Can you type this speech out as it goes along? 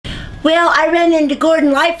Well, I ran into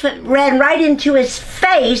Gordon Lightfoot, ran right into his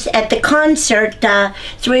face at the concert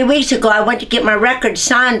 3 weeks ago. I went to get my record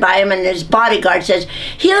signed by him, and his bodyguard says,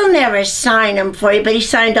 he'll never sign them for you, but he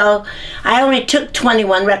signed all, I only took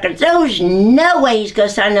 21 records. There's no way he's going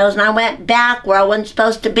to sign those, and I went back where I wasn't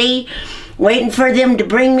supposed to be, waiting for them to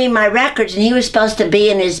bring me my records, and he was supposed to be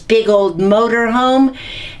in his big old motor home,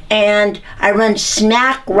 and I run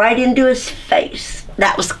smack right into his face.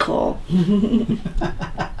 That was cool.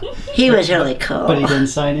 He was really cool. But he didn't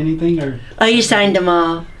sign anything, or? Oh, he signed them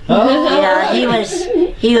all. Oh. Yeah, he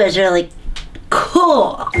was really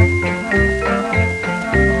cool.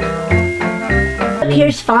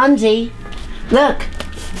 Here's Fonzie. Look,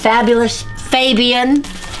 fabulous Fabian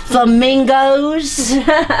flamingos.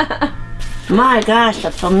 My gosh,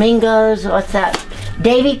 the flamingos. What's that?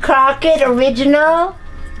 Davy Crockett original.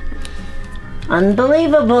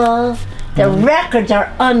 Unbelievable. The records are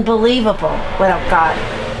unbelievable. Well, God.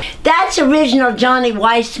 That's original Johnny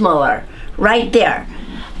Weissmuller, right there.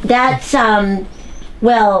 That's,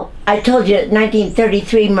 well, I told you,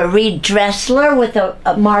 1933 Marie Dressler with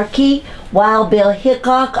a marquee. Wild Bill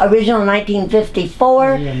Hickok, original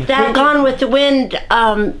 1954. That Gone with the Wind,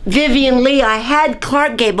 Vivian Lee. I had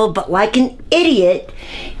Clark Gable, but like an idiot,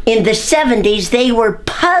 in the 70s, they were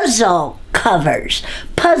puzzle covers,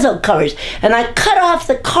 and I cut off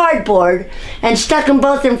the cardboard and stuck them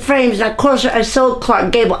both in frames, and of course I sold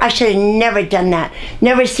Clark Gable. I should have never done that,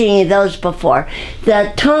 never seen any of those before.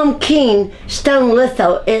 The Tom King stone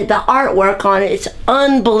litho, the artwork on it, it's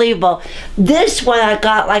unbelievable. This one I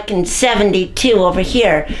got like in 72 over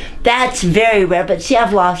here. That's very rare, but see,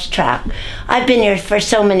 I've lost track. I've been here for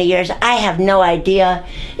so many years, I have no idea.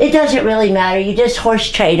 It doesn't really matter, you just horse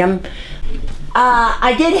trade them.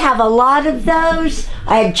 I did have a lot of those.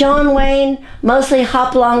 I had John Wayne, mostly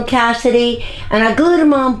Hopalong Cassidy, and I glued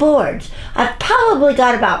them on boards. I've probably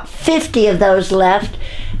got about 50 of those left.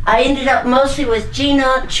 I ended up mostly with Gene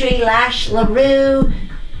Autry, Lash LaRue,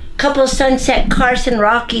 couple Sunset Carson,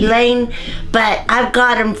 Rocky Lane, but I've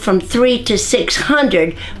got them from 3 to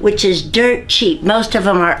 600, which is dirt cheap. Most of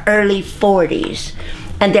them are early 40s.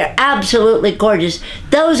 And they're absolutely gorgeous.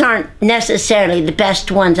 Those aren't necessarily the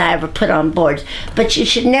best ones I ever put on boards, but you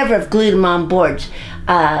should never have glued them on boards.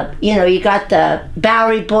 You know, you got the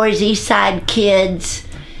Bowery Boys, East Side Kids,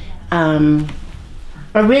 original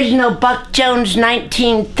Buck Jones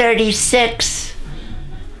 1936.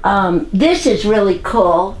 This is really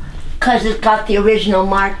cool because it's got the original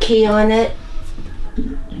marquee on it.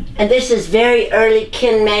 And this is very early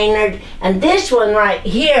Ken Maynard. And this one right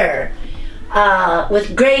here,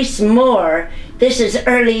 with Grace Moore, this is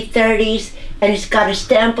early 30s, and it's got a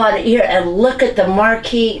stamp on it here, and look at the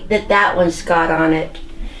marquee that one's got on it.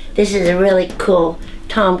 This is a really cool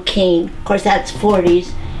Tom King. Of course, that's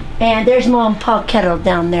 40s. And there's Mom and Pa Kettle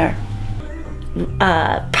down there.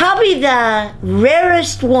 Probably the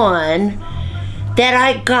rarest one that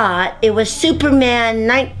I got, it was Superman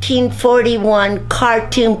 1941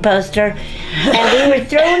 cartoon poster, and we were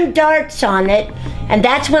throwing darts on it, and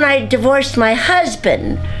that's when I divorced my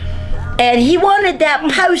husband, and he wanted that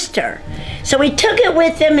poster. So we took it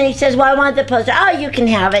with him, and he says, well, I want the poster. Oh, you can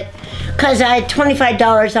have it, because I had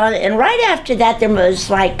 $25 on it. And right after that, there was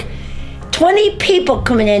like 20 people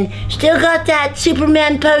coming in, still got that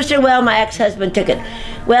Superman poster. Well, my ex-husband took it.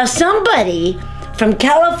 Well, somebody from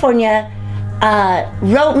California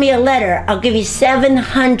wrote me a letter. I'll give you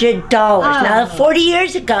 $700. Oh. Now, 40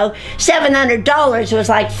 years ago, $700 was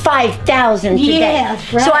like $5,000 today.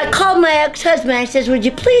 Yes, right. So I called my ex-husband. I says, would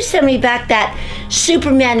you please send me back that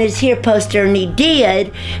Superman is Here poster? And he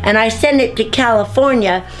did. And I sent it to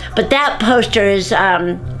California. But that poster is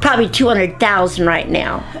probably $200,000 right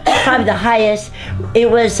now. Probably the highest.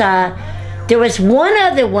 It was. There was one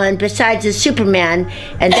other one besides the Superman,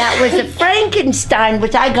 and that was the Frankenstein,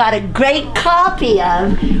 which I got a great copy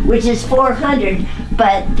of, which is $400.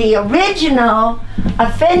 But the original,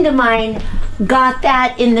 a friend of mine got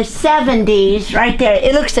that in the 70s, right there.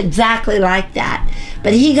 It looks exactly like that.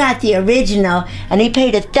 But he got the original, and he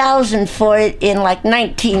paid $1,000 for it in like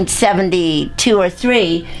 1972 or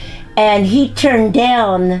 3, and he turned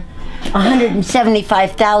down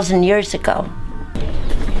 $175,000 years ago.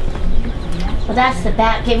 Well, that's the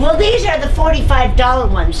Batcave. Well, these are the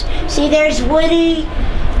 $45 ones. See, there's Woody,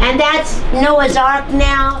 and that's Noah's Ark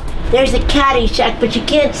now. There's a Caddyshack, but you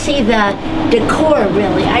can't see the decor,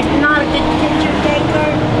 really. I'm not a good picture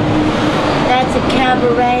taker. That's a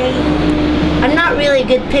cabaret. I'm not really a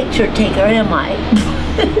good picture taker, am I?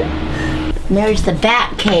 There's the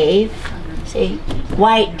Batcave. See,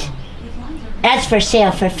 white. That's for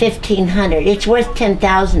sale for $1,500. It's worth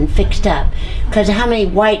 $10,000 fixed up. Because how many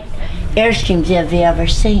white Airstreams have you ever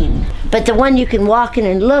seen. But the one you can walk in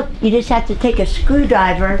and look, you just have to take a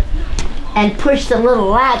screwdriver and push the little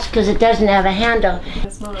latch because it doesn't have a handle.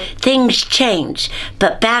 Things change.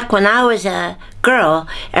 But back when I was a girl,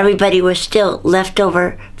 everybody was still left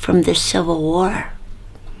over from the Civil War.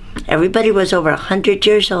 Everybody was over 100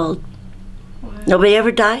 years old. Nobody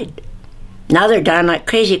ever died. Now they're dying like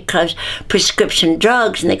crazy because prescription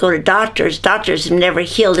drugs, and they go to doctors. Doctors have never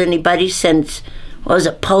healed anybody since, what was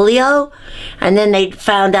it, polio? And then they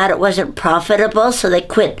found out it wasn't profitable, so they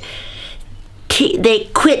quit. They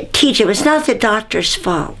quit teaching. It's not the doctor's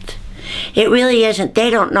fault. It really isn't. They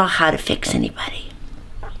don't know how to fix anybody.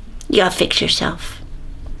 You gotta fix yourself.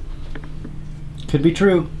 Could be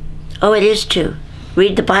true. Oh, it is true.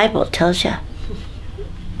 Read the Bible, it tells you.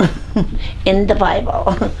 In the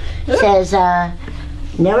Bible. It says,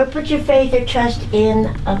 never put your faith or trust in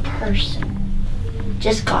a person.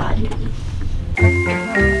 Just God.